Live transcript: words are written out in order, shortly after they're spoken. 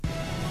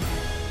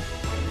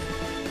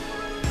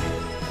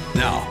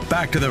Now,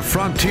 back to the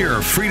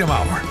Frontier Freedom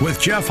Hour with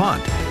Jeff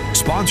Hunt,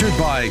 sponsored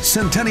by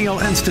Centennial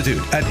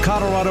Institute at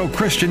Colorado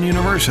Christian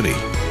University.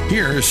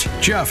 Here's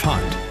Jeff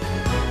Hunt.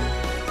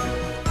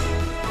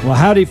 Well,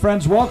 howdy,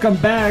 friends. Welcome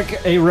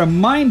back. A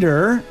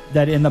reminder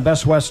that in the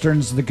best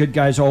Westerns, the good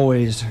guys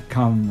always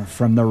come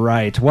from the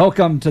right.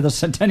 Welcome to the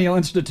Centennial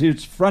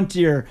Institute's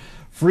Frontier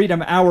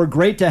Freedom Hour.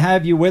 Great to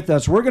have you with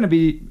us. We're going to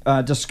be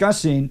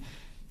discussing,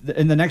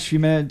 in the next few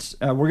minutes,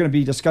 we're going to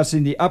be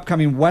discussing the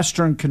upcoming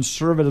Western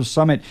Conservative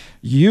Summit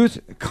Youth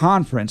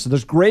Conference. So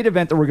this great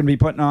event that we're going to be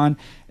putting on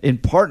in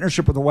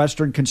partnership with the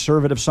Western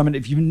Conservative Summit.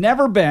 If you've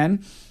never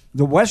been,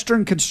 the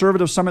Western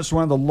Conservative Summit is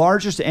one of the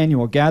largest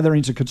annual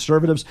gatherings of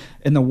conservatives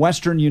in the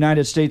Western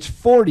United States.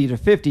 40 to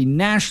 50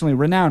 nationally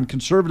renowned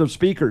conservative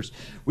speakers.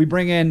 We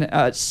bring in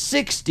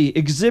 60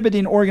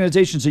 exhibiting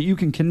organizations that you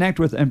can connect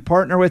with and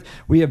partner with.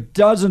 We have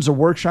dozens of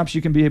workshops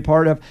you can be a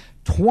part of.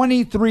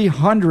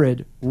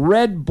 2,300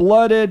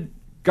 red-blooded,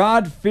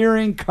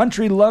 God-fearing,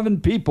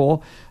 country-loving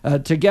people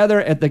together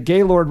at the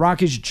Gaylord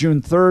Rockies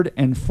June 3rd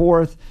and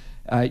 4th.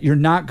 You're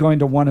not going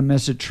to want to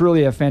miss it.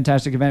 Truly a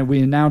fantastic event.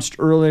 We announced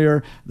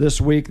earlier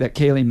this week that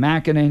Kayleigh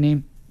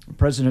McEnany,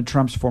 President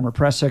Trump's former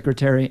press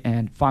secretary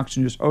and Fox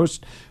News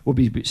host, will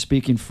be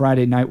speaking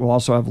Friday night. We'll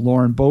also have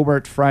Lauren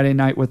Boebert Friday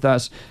night with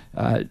us.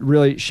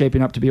 Really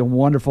shaping up to be a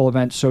wonderful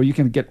event. So you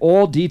can get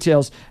all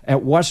details at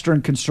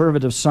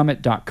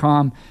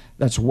westernconservativesummit.com.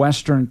 That's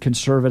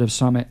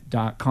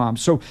westernconservativesummit.com.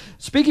 So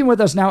speaking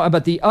with us now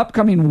about the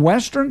upcoming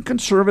Western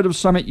Conservative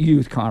Summit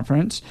Youth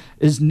Conference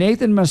is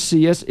Nathan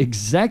Macias,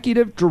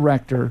 Executive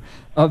Director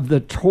of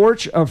the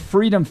Torch of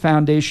Freedom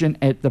Foundation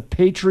at the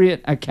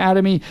Patriot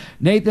Academy.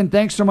 Nathan,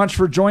 thanks so much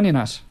for joining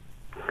us.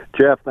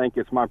 Jeff, thank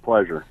you. It's my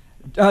pleasure.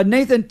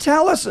 Nathan,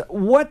 tell us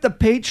what the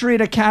Patriot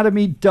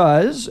Academy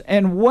does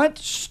and what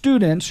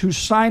students who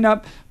sign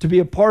up to be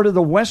a part of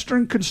the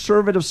Western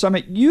Conservative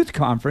Summit Youth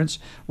Conference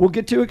will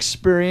get to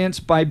experience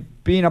by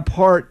being a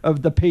part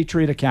of the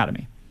Patriot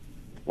Academy.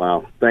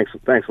 Wow. Thanks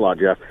a lot,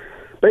 Jeff.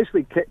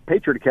 Basically,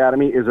 Patriot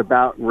Academy is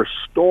about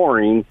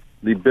restoring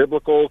the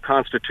biblical,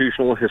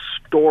 constitutional,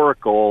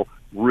 historical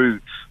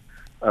roots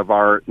of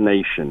our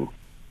nation.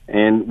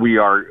 And we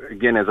are,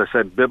 again, as I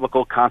said,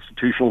 biblical,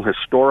 constitutional,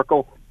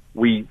 historical.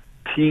 We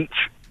teach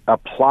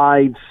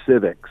applied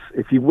civics.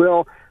 If you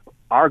will,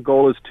 our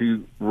goal is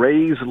to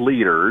raise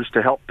leaders,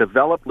 to help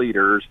develop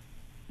leaders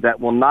that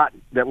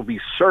will be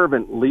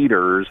servant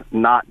leaders,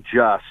 not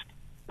just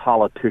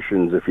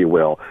politicians, if you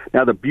will.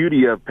 Now, the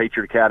beauty of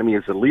Patriot Academy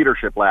is a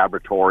leadership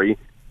laboratory.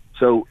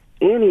 So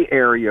any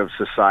area of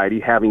society,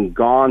 having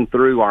gone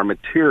through our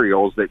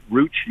materials that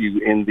root you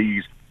in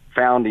these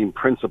founding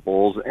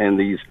principles and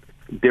these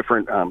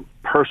different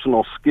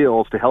personal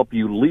skills to help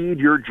you lead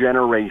your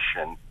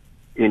generation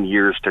in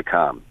years to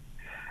come.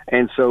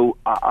 And so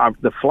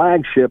the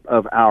flagship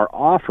of our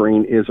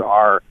offering is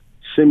our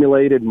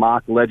simulated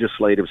mock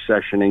legislative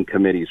session in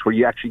committees, where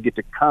you actually get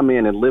to come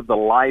in and live the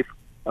life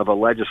of a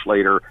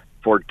legislator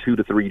for 2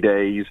 to 3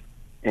 days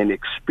and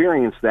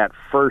experience that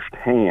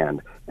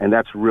firsthand. And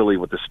that's really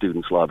what the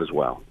students love as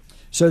well.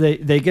 So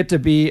they get to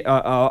be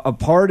a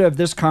part of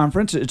this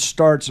conference. It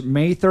starts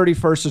May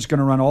 31st. It's going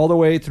to run all the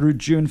way through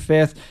June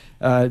 5th.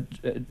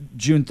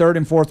 June 3rd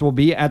and 4th will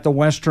be at the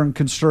Western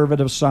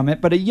Conservative Summit.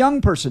 But a young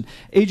person,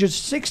 ages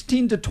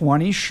 16 to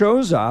 20,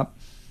 shows up.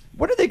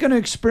 What are they going to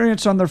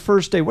experience on their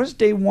first day? What is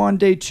day 1,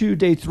 day 2,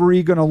 day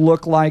 3 going to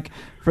look like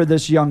for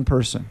this young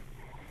person?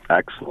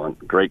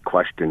 Excellent. Great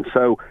question.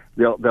 So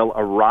they'll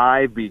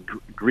arrive, be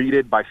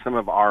greeted by some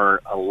of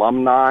our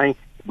alumni.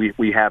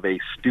 We have a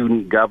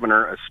student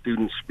governor, a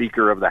student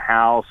speaker of the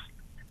House,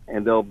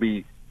 and they'll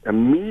be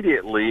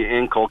immediately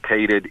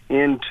inculcated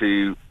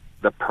into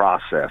the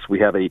process. We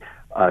have a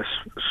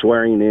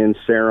swearing-in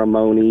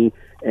ceremony,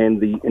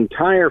 and the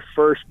entire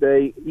first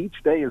day, each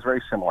day is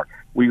very similar.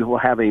 We will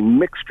have a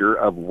mixture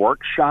of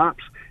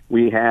workshops.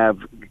 We have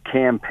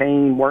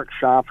campaign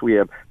workshops. We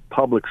have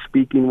public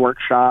speaking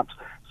workshops.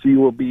 So you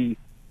will be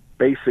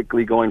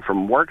basically going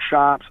from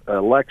workshops,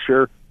 a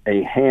lecture,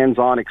 a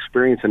hands-on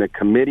experience in a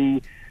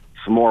committee,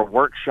 some more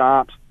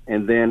workshops,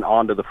 and then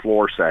onto the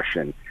floor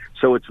session.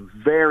 So it's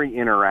very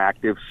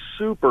interactive,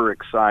 super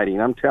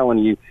exciting. I'm telling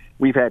you,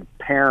 we've had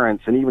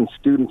parents and even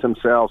students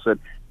themselves said,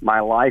 my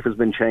life has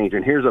been changed.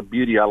 And here's a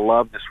beauty. I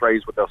love this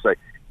phrase, what they'll say.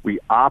 We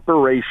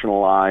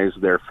operationalize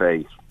their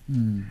faith,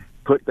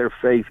 put their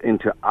faith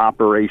into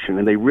operation.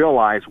 And they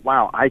realize,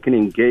 wow, I can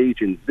engage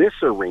in this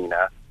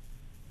arena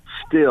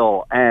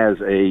still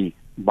as a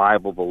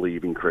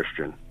Bible-believing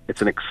Christian.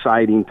 It's an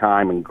exciting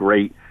time and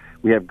great.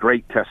 We have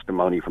great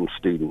testimony from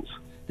students.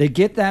 They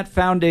get that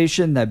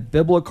foundation, that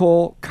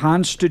biblical,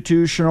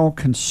 constitutional,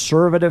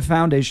 conservative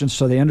foundation,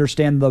 so they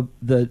understand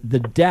the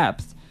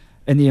depth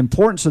and the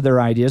importance of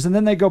their ideas, and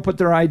then they go put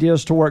their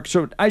ideas to work.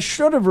 So I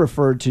should have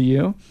referred to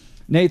you,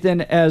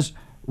 Nathan, as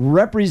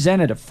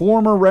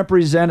former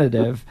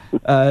representative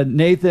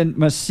Nathan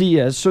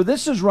Macias. So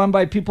this is run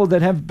by people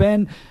that have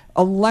been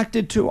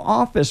elected to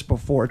office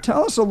before.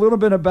 Tell us a little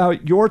bit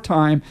about your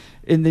time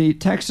in the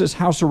Texas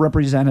House of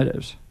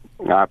Representatives.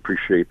 I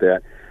appreciate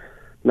that.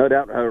 No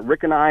doubt.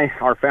 Rick and I,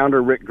 our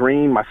founder, Rick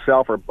Green,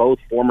 myself, are both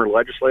former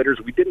legislators.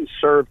 We didn't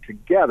serve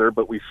together,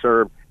 but we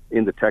served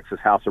in the Texas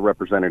House of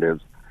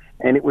Representatives.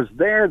 And it was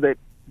there that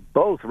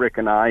both Rick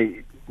and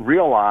I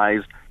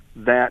realized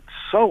that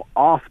so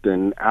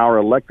often our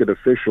elected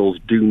officials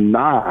do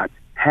not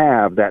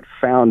have that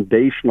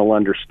foundational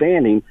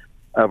understanding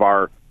of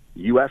our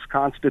U.S.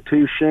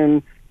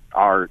 Constitution,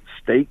 our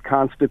state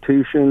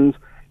constitutions,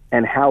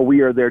 and how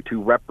we are there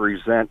to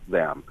represent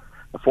them.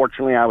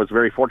 Fortunately, I was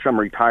very fortunate. I'm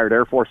a retired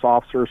Air Force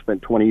officer,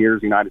 spent 20 years in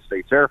the United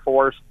States Air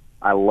Force.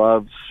 I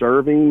loved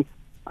serving.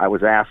 I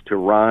was asked to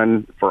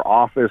run for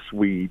office.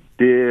 We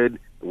did.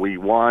 We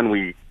won.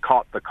 We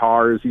caught the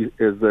car, as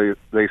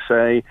they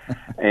say,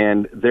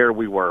 and there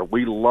we were.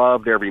 We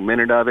loved every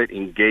minute of it,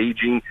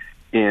 engaging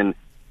in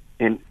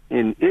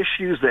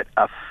issues that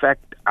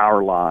affect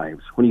our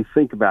lives. When you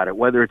think about it,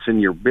 whether it's in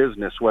your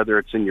business, whether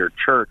it's in your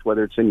church,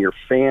 whether it's in your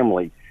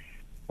family,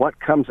 what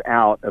comes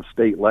out of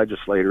state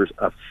legislators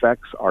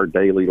affects our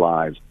daily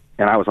lives,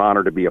 and I was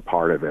honored to be a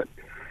part of it.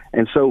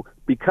 And so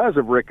because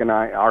of Rick and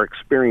I, our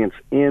experience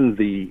in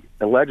the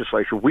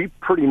legislature, we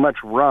pretty much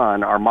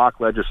run our mock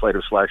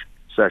legislative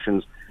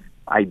sessions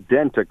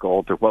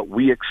identical to what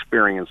we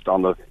experienced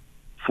on the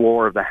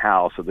floor of the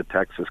House of the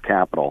Texas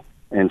Capitol.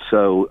 And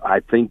so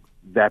I think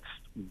that's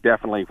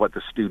definitely what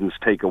the students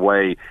take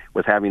away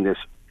with having this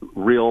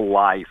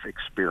real-life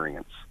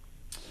experience.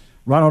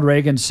 Ronald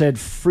Reagan said,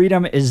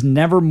 freedom is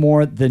never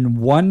more than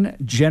one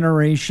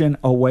generation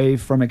away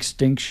from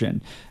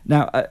extinction.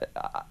 Now,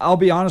 I'll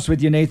be honest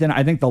with you, Nathan.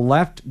 I think the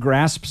left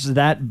grasps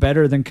that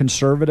better than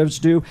conservatives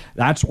do.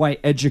 That's why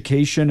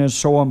education is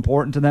so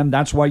important to them.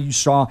 That's why you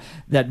saw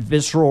that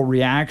visceral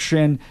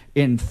reaction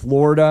in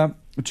Florida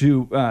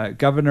to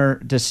Governor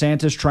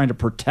DeSantis trying to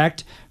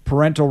protect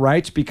parental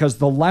rights, because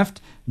the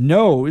left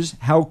knows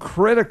how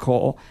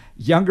critical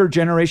younger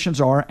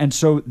generations are, and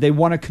so they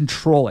want to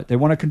control it. They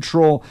want to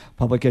control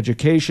public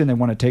education. They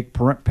want to take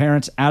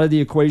parents out of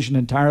the equation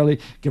entirely,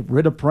 get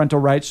rid of parental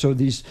rights, so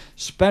these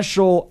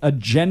special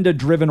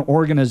agenda-driven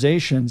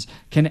organizations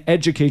can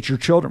educate your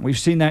children. We've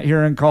seen that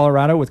here in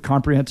Colorado with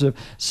comprehensive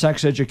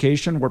sex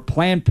education, where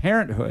Planned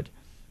Parenthood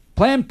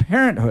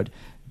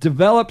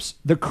develops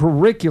the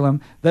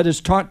curriculum that is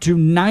taught to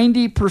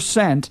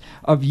 90%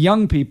 of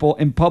young people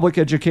in public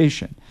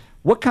education.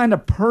 What kind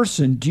of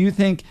person do you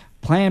think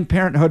Planned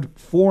Parenthood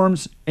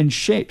forms and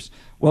shapes?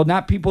 Well,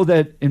 not people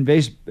that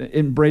embrace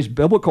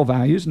biblical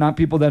values, not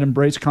people that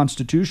embrace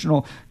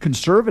constitutional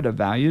conservative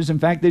values. In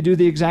fact, they do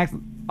the exact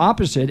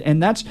opposite.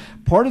 And that's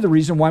part of the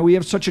reason why we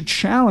have such a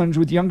challenge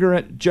with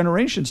younger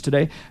generations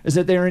today, is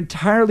that they're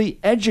entirely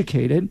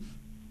educated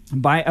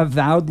by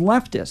avowed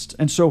leftists.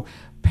 And so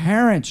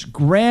parents,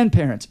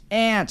 grandparents,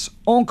 aunts,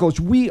 uncles,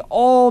 we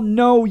all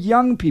know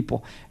young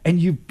people, and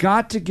you've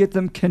got to get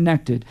them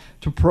connected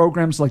to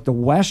programs like the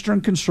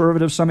Western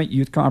Conservative Summit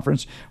Youth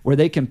Conference, where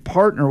they can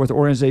partner with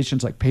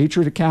organizations like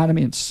Patriot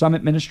Academy and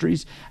Summit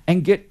Ministries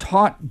and get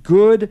taught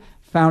good,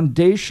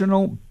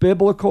 foundational,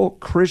 biblical,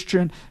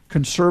 Christian,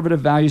 conservative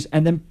values,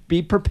 and then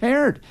be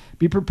prepared.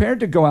 Be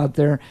prepared to go out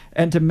there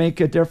and to make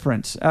a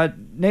difference.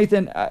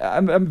 Nathan,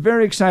 I'm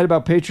very excited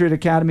about Patriot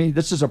Academy.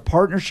 This is a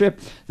partnership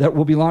that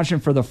will be launching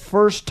for the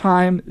first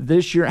time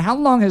this year. How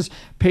long has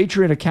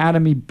Patriot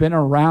Academy been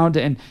around,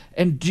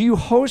 and do you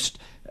host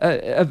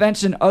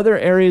events in other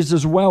areas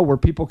as well where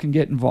people can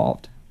get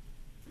involved?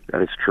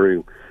 That is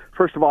true.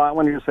 First of all, I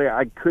wanted to say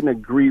I couldn't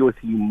agree with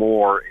you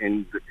more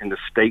in the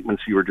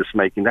statements you were just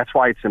making. That's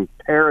why it's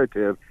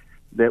imperative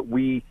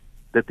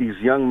that these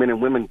young men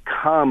and women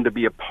come to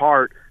be a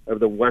part of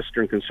the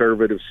Western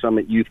Conservative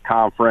Summit Youth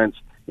Conference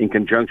in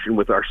conjunction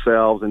with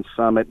ourselves and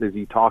Summit, as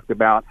you talked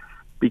about,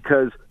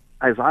 because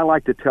as I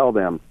like to tell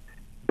them,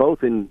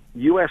 both in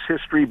U.S.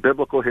 history,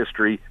 biblical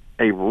history,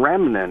 a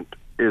remnant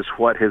is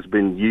what has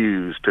been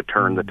used to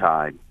turn the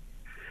tide.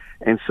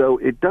 And so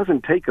it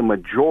doesn't take a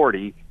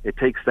majority, it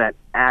takes that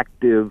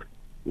active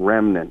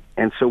remnant.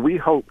 And so we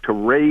hope to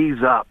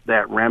raise up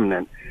that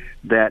remnant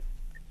that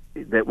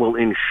will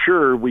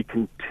ensure we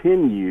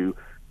continue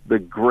the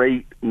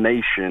great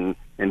nation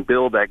and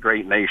build that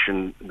great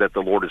nation that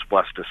the Lord has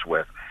blessed us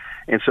with.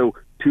 And so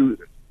to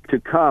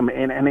come,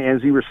 and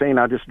as you were saying,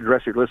 I'll just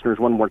address your listeners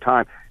one more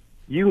time,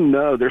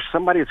 there's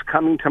somebody that's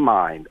coming to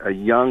mind, a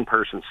young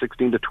person,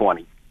 16 to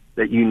 20,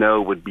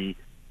 that would be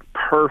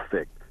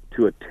perfect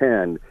to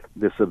attend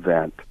this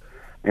event.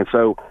 And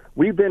so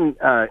we've been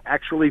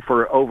actually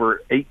for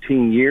over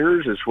 18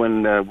 years is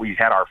when we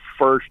had our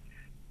first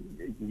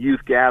youth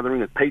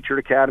gathering at Patriot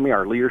Academy,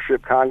 our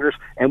leadership congress,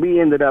 and we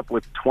ended up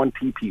with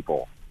 20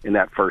 people in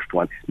that first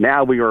one.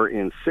 Now we are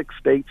in 6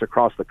 states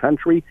across the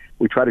country.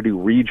 We try to do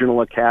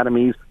regional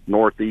academies,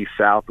 Northeast,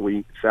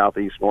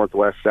 Southeast,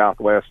 Northwest,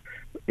 Southwest.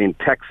 In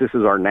Texas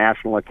is our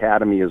national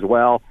academy as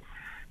well.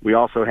 We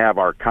also have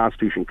our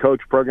Constitution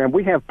Coach program.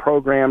 We have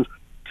programs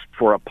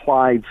for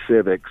applied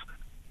civics,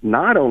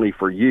 not only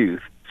for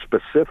youth,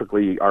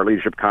 specifically our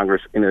Leadership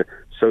Congress in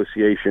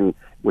association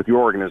with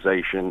your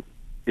organization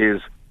is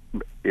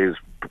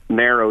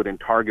narrowed and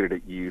targeted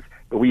at youth,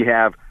 but we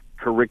have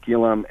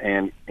curriculum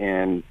and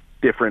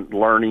different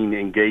learning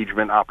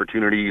engagement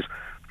opportunities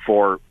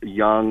for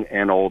young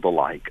and old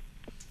alike.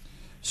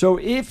 So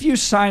if you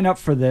sign up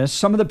for this,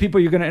 some of the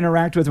people you're going to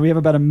interact with, we have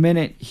about a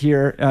minute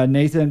here,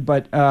 Nathan,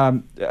 but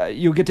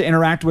you'll get to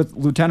interact with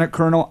Lieutenant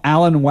Colonel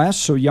Alan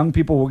West, so young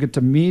people will get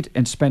to meet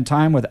and spend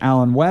time with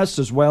Alan West,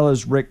 as well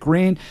as Rick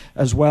Green,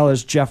 as well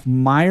as Jeff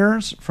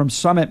Myers from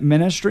Summit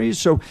Ministries.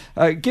 So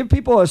give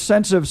people a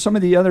sense of some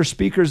of the other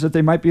speakers that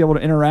they might be able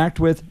to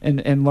interact with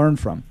and learn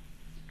from.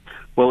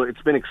 Well,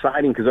 it's been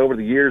exciting because over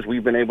the years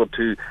we've been able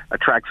to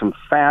attract some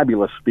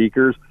fabulous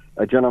speakers.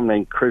 A gentleman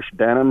named Chris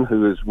Denham,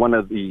 who is one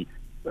of the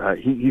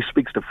he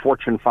speaks to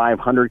Fortune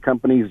 500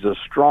 companies. He's a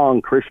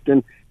strong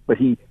Christian, but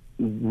he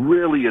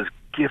really is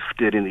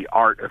gifted in the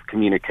art of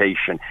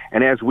communication.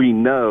 And as we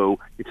know,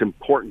 it's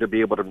important to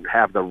be able to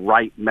have the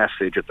right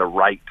message at the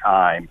right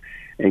time.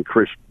 And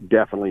Chris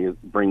definitely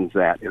brings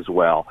that as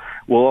well.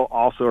 We'll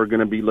also are going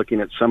to be looking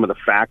at some of the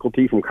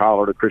faculty from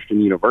Colorado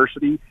Christian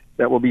University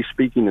that will be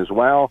speaking as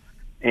well.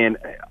 And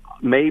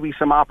maybe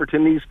some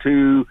opportunities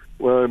to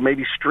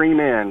maybe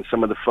stream in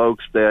some of the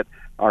folks that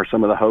are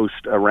some of the hosts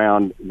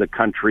around the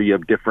country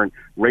of different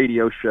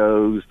radio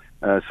shows,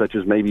 such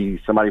as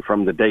maybe somebody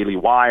from the Daily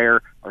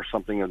Wire or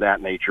something of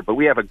that nature. But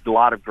we have a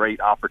lot of great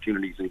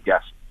opportunities and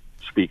guest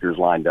speakers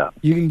lined up.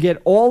 You can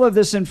get all of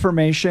this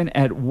information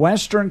at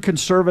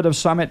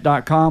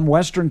westernconservativesummit.com,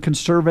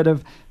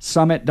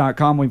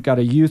 westernconservativesummit.com. We've got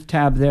a youth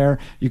tab there.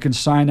 You can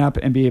sign up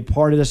and be a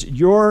part of this.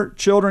 Your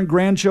children,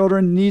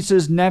 grandchildren,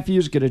 nieces,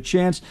 nephews get a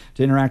chance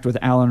to interact with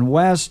Alan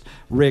West,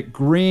 Rick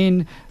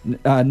Green,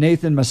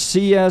 Nathan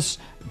Macias,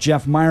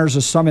 Jeff Myers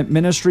of Summit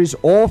Ministries,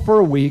 all for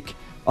a week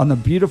on the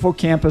beautiful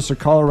campus of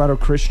Colorado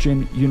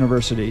Christian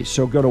University.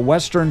 So go to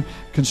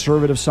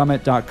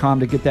westernconservativesummit.com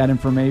to get that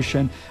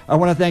information. I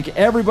want to thank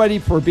everybody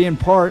for being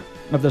part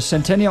of the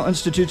Centennial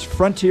Institute's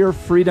Frontier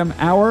Freedom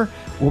Hour.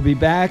 We'll be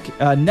back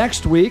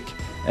next week,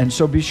 and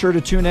so be sure to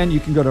tune in. You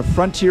can go to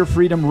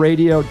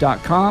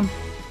frontierfreedomradio.com,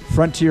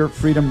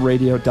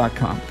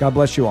 frontierfreedomradio.com. God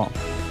bless you all.